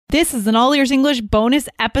This is an All Ears English bonus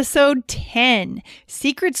episode 10,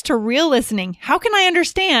 Secrets to Real Listening. How can I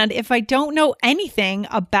understand if I don't know anything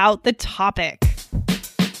about the topic?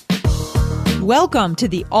 Welcome to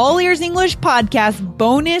the All Ears English podcast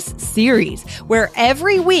bonus series, where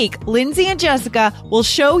every week, Lindsay and Jessica will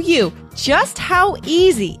show you just how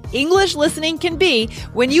easy English listening can be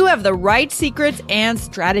when you have the right secrets and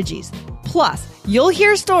strategies. Plus, you'll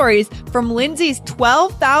hear stories from Lindsay's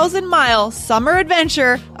 12,000-mile summer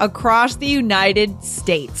adventure across the United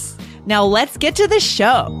States. Now let's get to the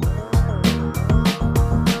show.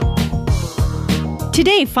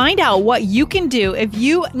 Today, find out what you can do if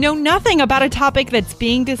you know nothing about a topic that's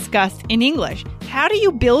being discussed in English. How do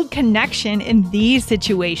you build connection in these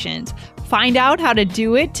situations? Find out how to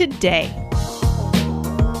do it today.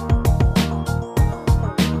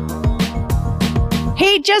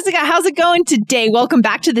 Hey, Jessica, how's it going today? Welcome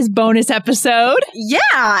back to this bonus episode.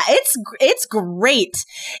 Yeah, it's great.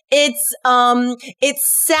 It's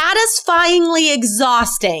satisfyingly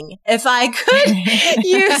exhausting, if I could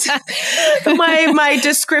use my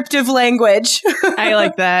descriptive language. I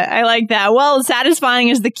like that. Well, satisfying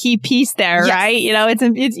is the key piece there, yes. Right? You know,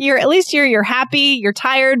 it's you're at least you're happy, you're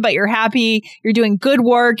tired, but you're happy, you're doing good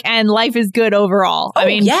work, and life is good overall. Oh, I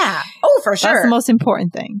mean, yeah. Oh, for sure. That's the most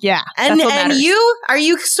important thing. Yeah. And you? Are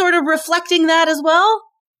you sort of reflecting that as well?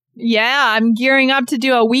 Yeah, I'm gearing up to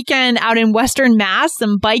do a weekend out in Western Mass,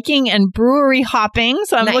 some biking and brewery hopping.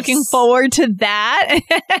 So I'm looking forward to that.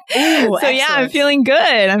 Ooh, so yeah, I'm feeling good.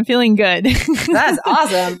 That's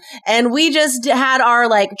awesome. And we just had our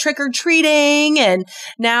trick-or-treating, and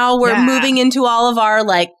now we're moving into all of our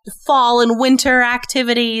fall and winter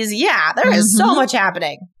activities. Yeah, there is so much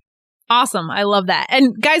happening. Awesome. I love that.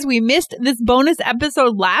 And guys, we missed this bonus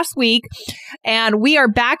episode last week, and we are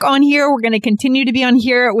back on here. We're going to continue to be on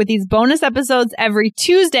here with these bonus episodes every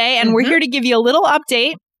Tuesday, and we're here to give you a little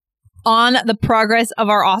update on the progress of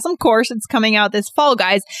our awesome course. It's coming out this fall,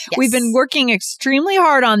 guys. Yes. We've been working extremely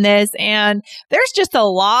hard on this, and there's just a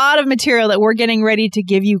lot of material that we're getting ready to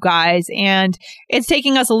give you guys. And it's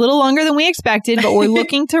taking us a little longer than we expected, but we're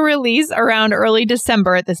looking to release around early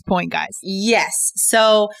December at this point, guys. Yes.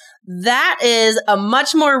 So that is a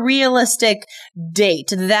much more realistic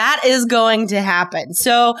date. That is going to happen.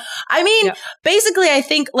 So, I mean, basically, I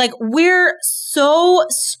think we're so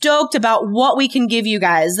stoked about what we can give you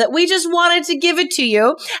guys that we just wanted to give it to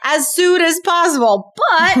you as soon as possible.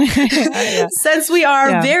 But since we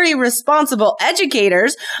are very responsible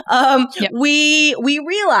educators, we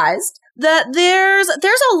realized that there's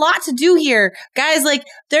a lot to do here, guys.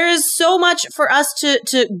 There is so much for us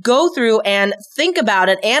to go through and think about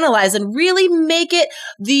it, analyze, and really make it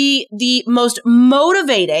the most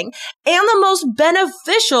motivating and the most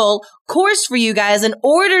beneficial course for you guys. In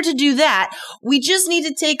order to do that, we just need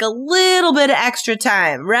to take a little bit of extra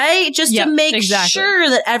time, right? Just to make sure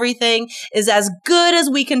that everything is as good as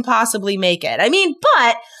we can possibly make it. I mean,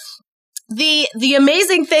 but the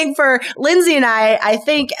amazing thing for Lindsay and I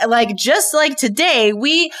think, just like today,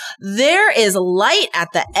 there is light at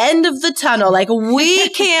the end of the tunnel. We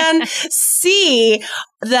can see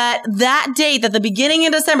that date at the beginning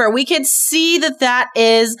of December. We can see that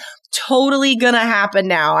is totally gonna happen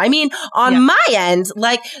now. I mean, on my end,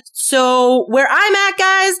 so where I'm at,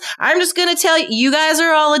 guys, I'm just gonna tell you, you guys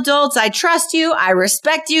are all adults. I trust you. I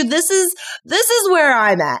respect you. This is where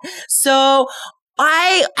I'm at. So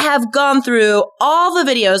I have gone through all the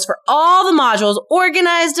videos for all the modules,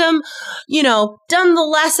 organized them, done the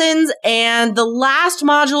lessons, and the last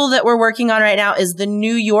module that we're working on right now is the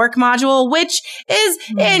New York module, which is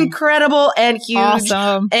incredible and huge.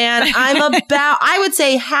 Awesome. And I'm I would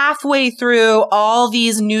say halfway through all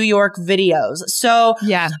these New York videos. So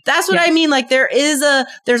that's what I mean. There's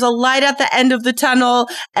a light at the end of the tunnel,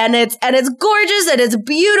 and it's gorgeous and it's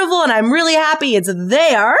beautiful, and I'm really happy it's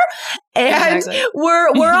there. And we're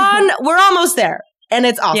almost there, and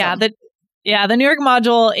it's awesome. The New York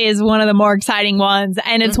module is one of the more exciting ones,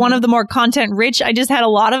 and it's one of the more content rich. I just had a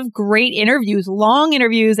lot of great interviews, long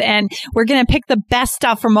interviews, and we're going to pick the best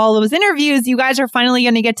stuff from all those interviews. You guys are finally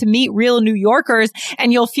going to get to meet real New Yorkers,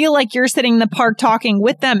 and you'll feel like you're sitting in the park talking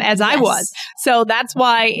with them as I was. So that's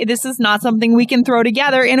why this is not something we can throw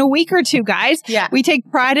together in a week or two, guys. Yeah. We take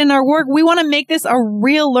pride in our work. We want to make this a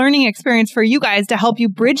real learning experience for you guys to help you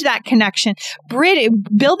bridge that connection,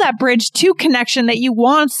 build that bridge to connection that you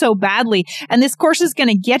want so badly. And this course is going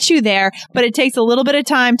to get you there, but it takes a little bit of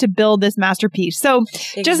time to build this masterpiece. So,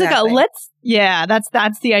 Jessica,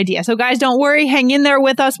 that's the idea. So guys, don't worry. Hang in there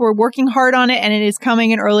with us. We're working hard on it, and it is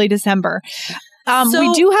coming in early December.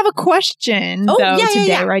 We do have a question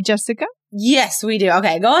today, right, Jessica? Yes, we do.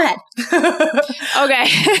 Okay, go ahead. Okay.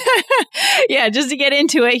 Yeah, just to get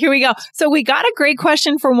into it, here we go. So we got a great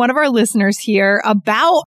question from one of our listeners here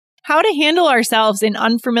about how to handle ourselves in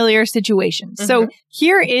unfamiliar situations. Mm-hmm. So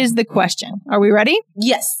here is the question. Are we ready?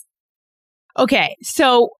 Yes. Okay,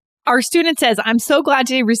 so our student says, I'm so glad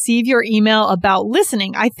to receive your email about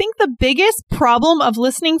listening. I think the biggest problem of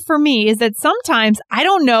listening for me is that sometimes I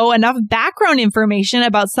don't know enough background information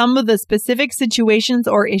about some of the specific situations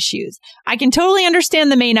or issues. I can totally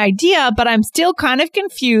understand the main idea, but I'm still kind of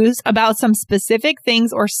confused about some specific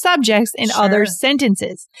things or subjects in other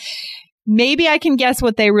sentences. Maybe I can guess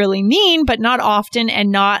what they really mean, but not often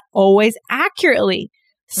and not always accurately.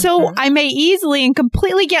 So I may easily and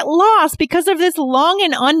completely get lost because of this long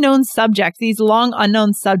and unknown subject, these long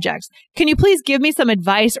unknown subjects. Can you please give me some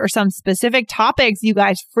advice or some specific topics you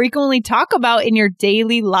guys frequently talk about in your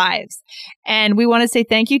daily lives? And we want to say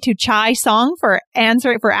thank you to Chai Song for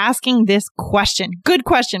asking this question. Good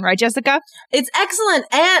question, right, Jessica? It's excellent.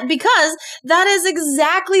 And because that is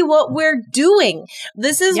exactly what we're doing.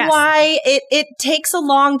 This is why it takes a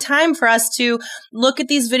long time for us to look at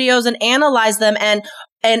these videos and analyze them and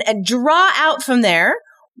draw out from there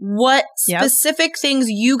what specific things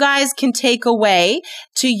you guys can take away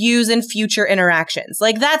to use in future interactions.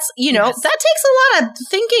 Like that's, that takes a lot of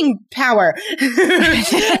thinking power.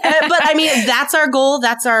 But I mean, that's our goal.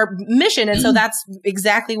 That's our mission. And so that's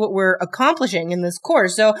exactly what we're accomplishing in this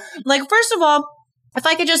course. So like, first of all, if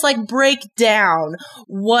I could just like break down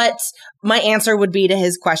what my answer would be to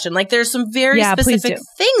his question, like there's some very specific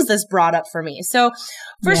things that's brought up for me. So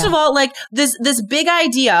first of all, like this big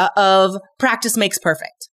idea of practice makes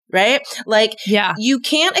perfect. Right? Like, you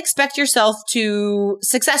can't expect yourself to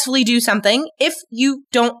successfully do something if you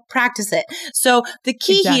don't practice it. So the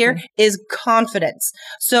key here is confidence.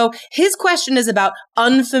 So his question is about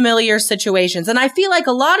unfamiliar situations. And I feel like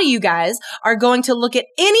a lot of you guys are going to look at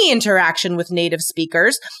any interaction with native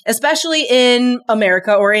speakers, especially in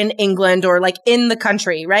America or in England or like in the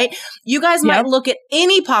country, right? You guys might look at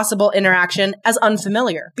any possible interaction as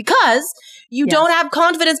unfamiliar because you don't have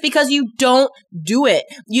confidence because you don't do it.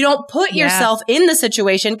 You don't put yourself in the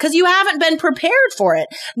situation because you haven't been prepared for it.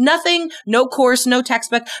 Nothing, no course, no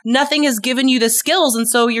textbook, nothing has given you the skills. And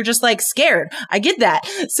so you're just like scared. I get that.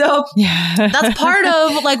 So that's part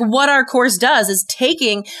of like what our course does is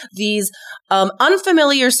taking these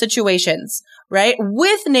unfamiliar situations, right,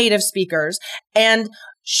 with native speakers and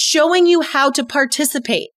showing you how to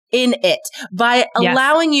participate in it by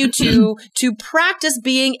allowing you to practice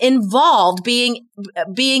being involved, being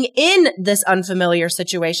in this unfamiliar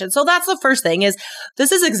situation. So that's the first thing is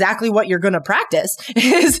this is exactly what you're going to practice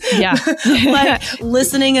is like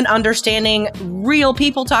listening and understanding real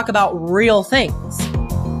people talk about real things.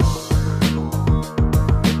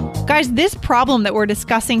 Guys, this problem that we're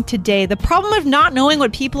discussing today, the problem of not knowing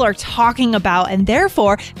what people are talking about and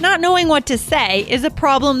therefore not knowing what to say is a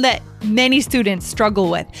problem that many students struggle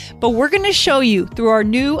with. But we're going to show you through our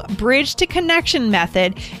new Bridge to Connection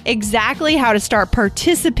method exactly how to start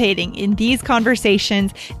participating in these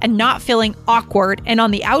conversations and not feeling awkward and on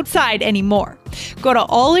the outside anymore. Go to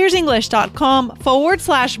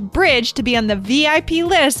allearsenglish.com/bridge to be on the VIP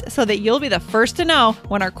list so that you'll be the first to know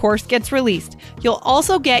when our course gets released. You'll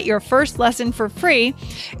also get your first lesson for free.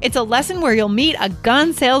 It's a lesson where you'll meet a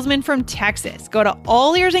gun salesman from Texas. Go to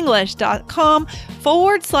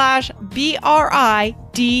allearsenglish.com/BRIDGE.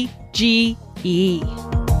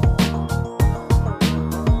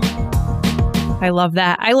 I love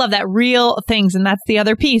that. I love that. Real things. And that's the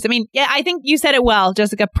other piece. I mean, I think you said it well,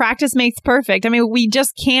 Jessica. Practice makes perfect. I mean, we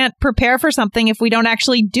just can't prepare for something if we don't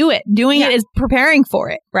actually do it. Doing it is preparing for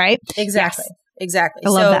it, right? Exactly. Yes. Exactly. I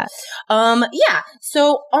love that.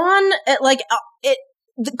 So on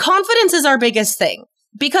the confidence is our biggest thing.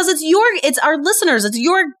 Because it's our listeners,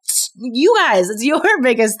 you guys, it's your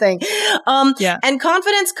biggest thing. And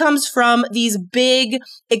confidence comes from these big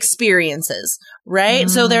experiences, right?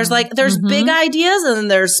 So there's big ideas and then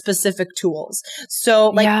there's specific tools.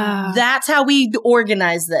 So that's how we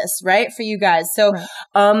organize this, right? For you guys. So,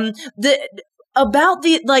 about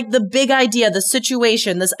the big idea, the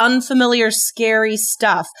situation, this unfamiliar, scary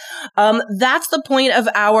stuff. That's the point of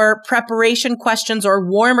our preparation questions or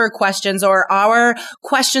warmer questions or our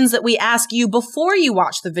questions that we ask you before you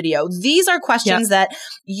watch the video. These are questions that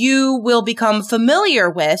you will become familiar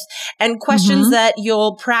with and questions that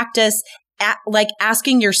you'll practice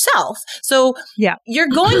asking yourself. So you're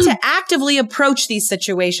going to actively approach these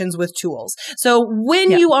situations with tools. So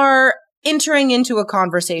when you are entering into a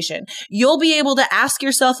conversation, you'll be able to ask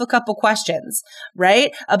yourself a couple questions,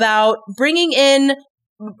 right? About bringing in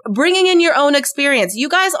bringing in your own experience. You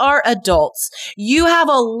guys are adults. You have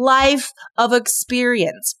a life of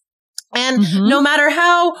experience. And no matter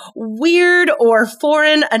how weird or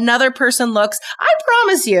foreign another person looks, I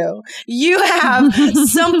promise you, you have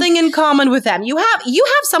something in common with them. You have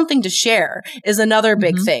something to share is another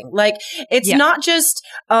big thing. Like it's not just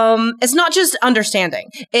understanding.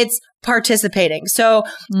 It's participating. So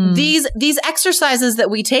these exercises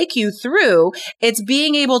that we take you through, it's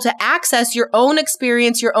being able to access your own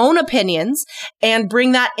experience, your own opinions, and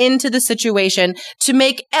bring that into the situation to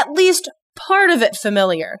make at least part of it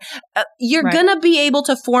familiar. You're going to be able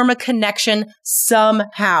to form a connection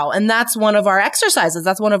somehow. And that's one of our exercises.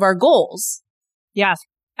 That's one of our goals. Yes,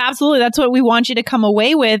 absolutely. That's what we want you to come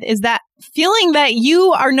away with, is that feeling that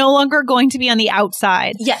you are no longer going to be on the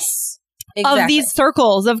outside. Yes. Of these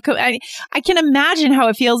circles of, I can imagine how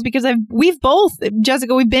it feels, because we've both,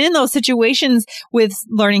 Jessica, we've been in those situations with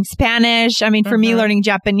learning Spanish. I mean, for me, learning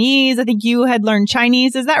Japanese. I think you had learned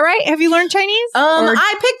Chinese. Is that right? Have you learned Chinese?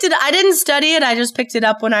 I picked it. I didn't study it. I just picked it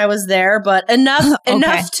up when I was there, but enough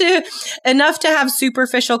to have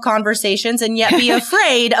superficial conversations and yet be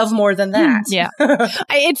afraid of more than that. Yeah.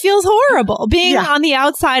 It feels horrible being on the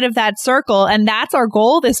outside of that circle. And that's our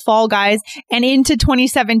goal this fall, guys. And into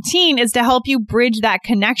 2017 is to help you bridge that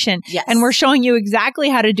connection. Yes. And we're showing you exactly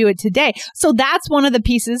how to do it today. So that's one of the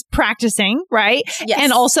pieces, practicing, right? Yes.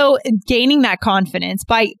 And also gaining that confidence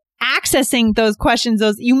by accessing those questions.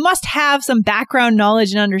 You must have some background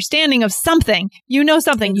knowledge and understanding of something. You know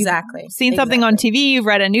something. Exactly. You've seen something on TV, you've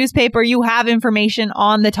read a newspaper, you have information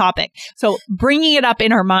on the topic. So bringing it up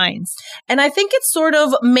in our minds. And I think it's sort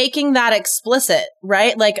of making that explicit,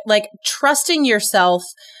 right? Like trusting yourself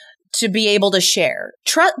to be able to share.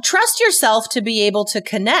 Trust yourself to be able to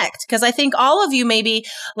connect. Because I think all of you, maybe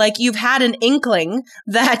like you've had an inkling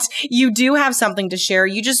that you do have something to share.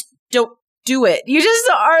 You just don't do it. You just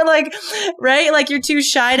are like, right? Like you're too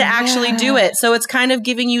shy to actually do it. So it's kind of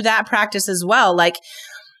giving you that practice as well. Like,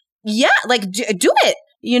 do it.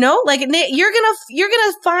 You know, like you're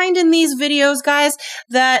gonna find in these videos, guys,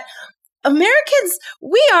 that Americans,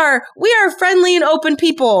 we are friendly and open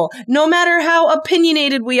people. No matter how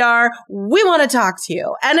opinionated we are, we want to talk to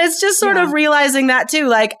you. And it's just sort of realizing that too.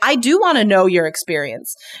 Like, I do want to know your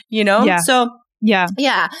experience, you know? Yeah. So yeah.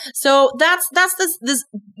 So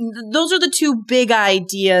those are the two big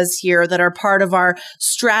ideas here that are part of our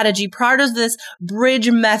strategy, part of this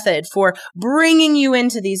bridge method for bringing you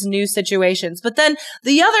into these new situations. But then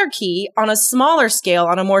the other key on a smaller scale,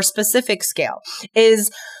 on a more specific scale,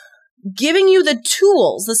 is giving you the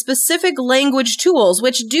tools, the specific language tools,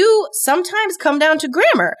 which do sometimes come down to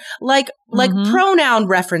grammar, like pronoun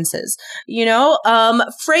references, you know,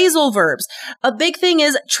 phrasal verbs. A big thing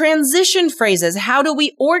is transition phrases. How do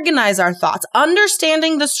we organize our thoughts?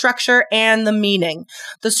 Understanding the structure and the meaning,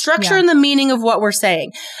 and the meaning of what we're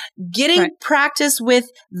saying, getting practice with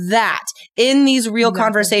that in these real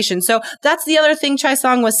conversations. So that's the other thing Chai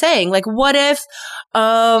Song was saying. Like, what if,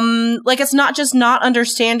 it's not just not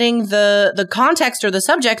understanding the context or the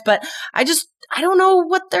subject, but I don't know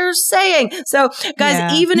what they're saying. So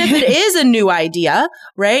guys, even if it is a new idea,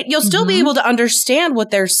 right, you'll still be able to understand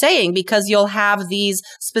what they're saying because you'll have these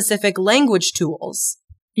specific language tools.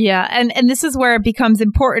 Yeah. And this is where it becomes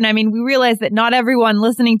important. I mean, we realize that not everyone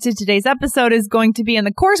listening to today's episode is going to be in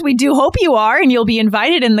the course. We do hope you are, and you'll be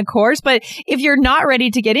invited in the course. But if you're not ready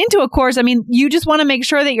to get into a course, I mean, you just want to make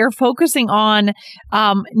sure that you're focusing on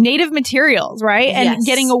native materials, right? And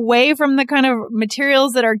getting away from the kind of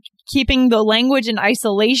materials that are keeping the language in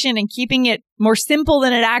isolation and keeping it more simple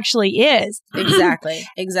than it actually is. Exactly.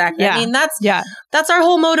 Yeah. I mean, that's our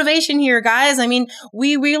whole motivation here, guys. I mean,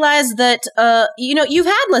 we realize that, you've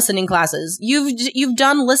had listening classes, you've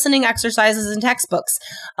done listening exercises in textbooks.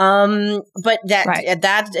 But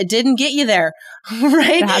that didn't get you there,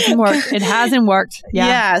 right? It hasn't worked.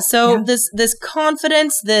 Yeah. So this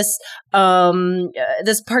confidence, this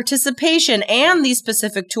participation, and these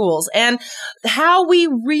specific tools, and how we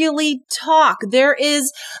really talk.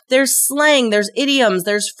 There's slang, there's idioms,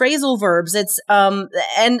 there's phrasal verbs. It's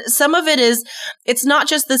and some of it is, it's not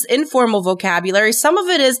just this informal vocabulary. Some of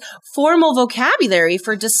it is formal vocabulary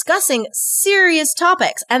for discussing serious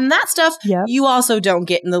topics, and that stuff you also don't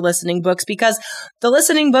get in the listening books, because the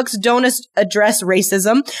listening books don't address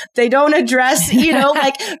racism. They don't address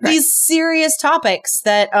these serious topics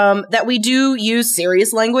that we do use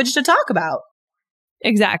serious language to talk about.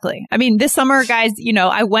 Exactly. I mean, this summer, guys,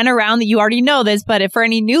 I went around, you already know this, but for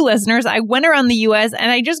any new listeners, I went around the US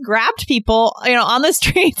and I just grabbed people, on the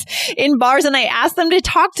streets in bars and I asked them to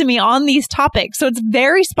talk to me on these topics. So it's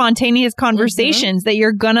very spontaneous conversations that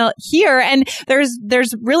you're going to hear. And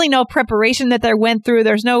there's really no preparation that they went through.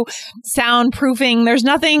 There's no soundproofing. There's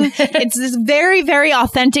nothing. It's just very, very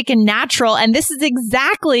authentic and natural. And this is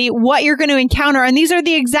exactly what you're going to encounter. And these are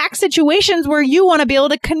the exact situations where you want to be able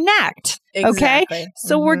to connect. Exactly. Okay.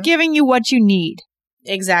 So we're giving you what you need.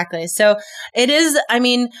 Exactly. So it is,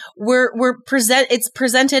 it's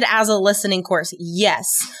presented as a listening course. Yes.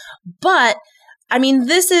 But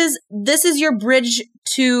this is your bridge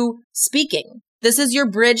to speaking. This is your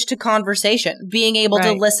bridge to conversation, being able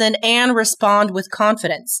to listen and respond with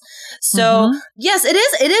confidence. So yes, it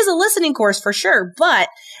is a listening course for sure. But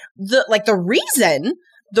the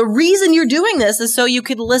reason you're doing this is so you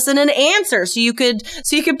could listen and answer, so you could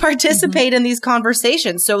participate in these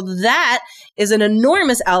conversations. So that is an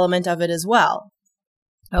enormous element of it as well.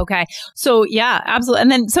 Okay. So yeah, absolutely.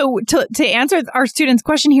 And then so to answer our students'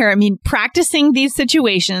 question here, practicing these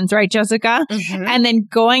situations, right, Jessica? And then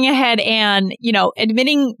going ahead and,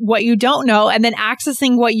 admitting what you don't know and then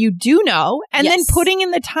accessing what you do know and then putting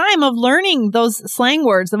in the time of learning those slang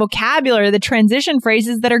words, the vocabulary, the transition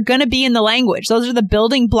phrases that are going to be in the language. Those are the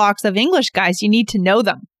building blocks of English, guys. You need to know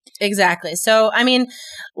them. Exactly. So,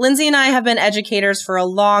 Lindsay and I have been educators for a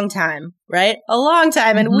long time, right? A long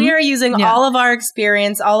time. And we are using all of our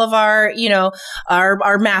experience, all of our,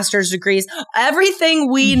 our master's degrees,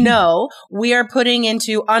 everything we know, we are putting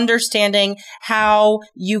into understanding how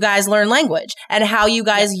you guys learn language and how you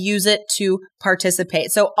guys use it to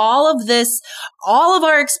participate. So all of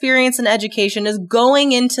our experience in education is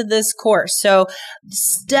going into this course. So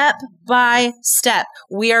step by step,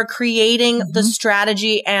 we are creating the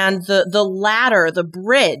strategy and the ladder, the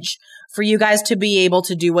bridge for you guys to be able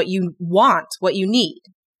to do what you want, what you need.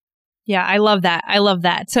 Yeah, I love that. I love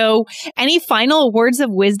that. So any final words of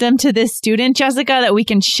wisdom to this student, Jessica, that we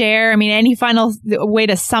can share? Any final way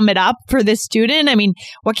to sum it up for this student?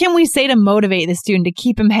 What can we say to motivate the student to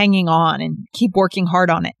keep him hanging on and keep working hard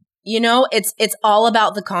on it? It's all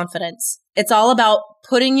about the confidence. It's all about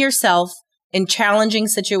putting yourself in challenging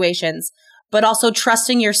situations, but also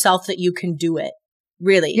trusting yourself that you can do it.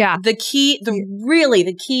 Really. Yeah. The key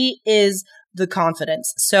is the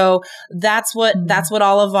confidence. So that's what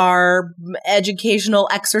all of our educational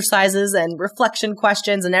exercises and reflection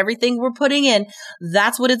questions and everything we're putting in,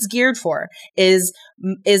 that's what it's geared for, is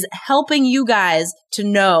helping you guys to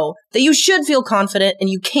know that you should feel confident and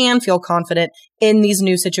you can feel confident in these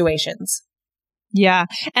new situations. Yeah.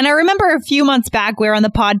 And I remember a few months back, we were on the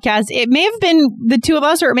podcast. It may have been the two of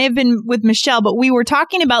us or it may have been with Michelle, but we were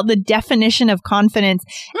talking about the definition of confidence.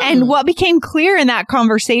 And what became clear in that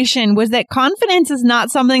conversation was that confidence is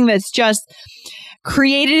not something that's just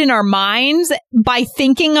created in our minds by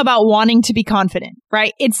thinking about wanting to be confident,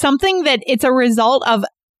 right? It's something that it's a result of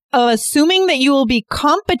assuming that you will be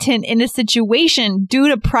competent in a situation due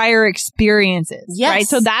to prior experiences, right?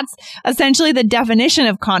 So that's essentially the definition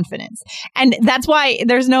of confidence. And that's why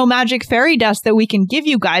there's no magic fairy dust that we can give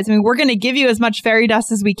you guys. We're going to give you as much fairy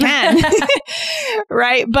dust as we can,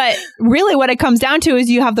 right? But really what it comes down to is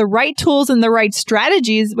you have the right tools and the right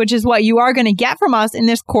strategies, which is what you are going to get from us in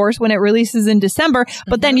this course when it releases in December.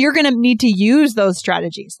 But then you're going to need to use those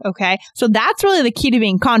strategies, okay? So that's really the key to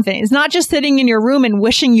being confident. It's not just sitting in your room and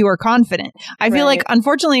wishing you are confident. I feel like,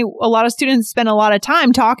 unfortunately, a lot of students spend a lot of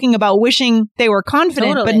time talking about wishing they were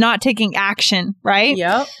confident, but not taking action, right?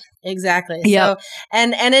 Yep. Exactly. Yep. So,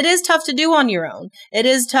 and it is tough to do on your own. It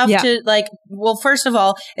is tough to first of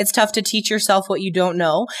all, it's tough to teach yourself what you don't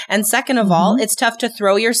know. And second of all, it's tough to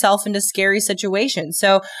throw yourself into scary situations.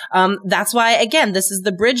 So, that's why, again, this is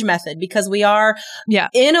the bridge method, because we are,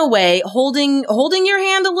 in a way, holding your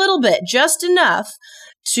hand a little bit, just enough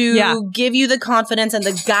to give you the confidence and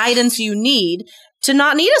the guidance you need to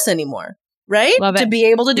not need us anymore, right? To be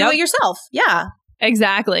able to do it yourself. Yeah.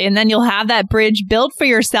 Exactly. And then you'll have that bridge built for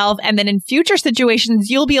yourself. And then in future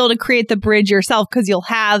situations, you'll be able to create the bridge yourself because you'll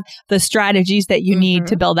have the strategies that you need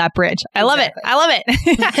to build that bridge. I love it. I love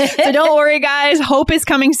it. So don't worry, guys. Hope is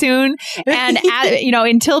coming soon. And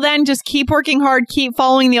until then, just keep working hard. Keep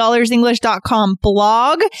following the allearsenglish.com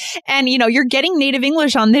blog. And, you're getting native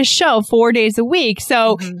English on this show 4 days a week.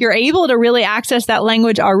 So you're able to really access that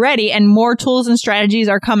language already. And more tools and strategies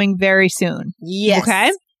are coming very soon. Yes.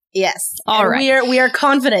 Okay. Yes. All right. We are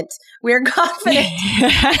confident. We are confident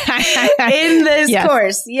in this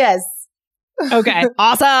course. Yes. Okay.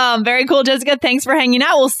 Awesome. Very cool, Jessica. Thanks for hanging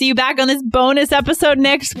out. We'll see you back on this bonus episode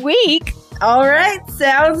next week. All right.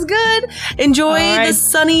 Sounds good. Enjoy the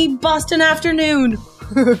sunny Boston afternoon.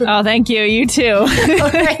 Oh, thank you. You too.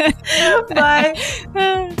 Okay. Bye.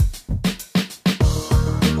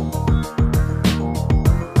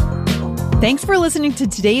 Thanks for listening to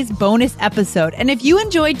today's bonus episode. And if you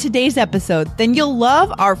enjoyed today's episode, then you'll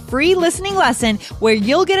love our free listening lesson where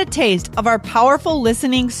you'll get a taste of our powerful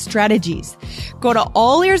listening strategies. Go to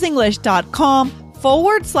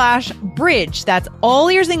allearsenglish.com/bridge. That's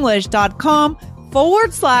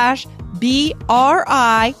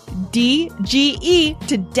allearsenglish.com/BRIDGE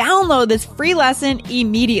to download this free lesson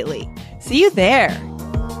immediately. See you there.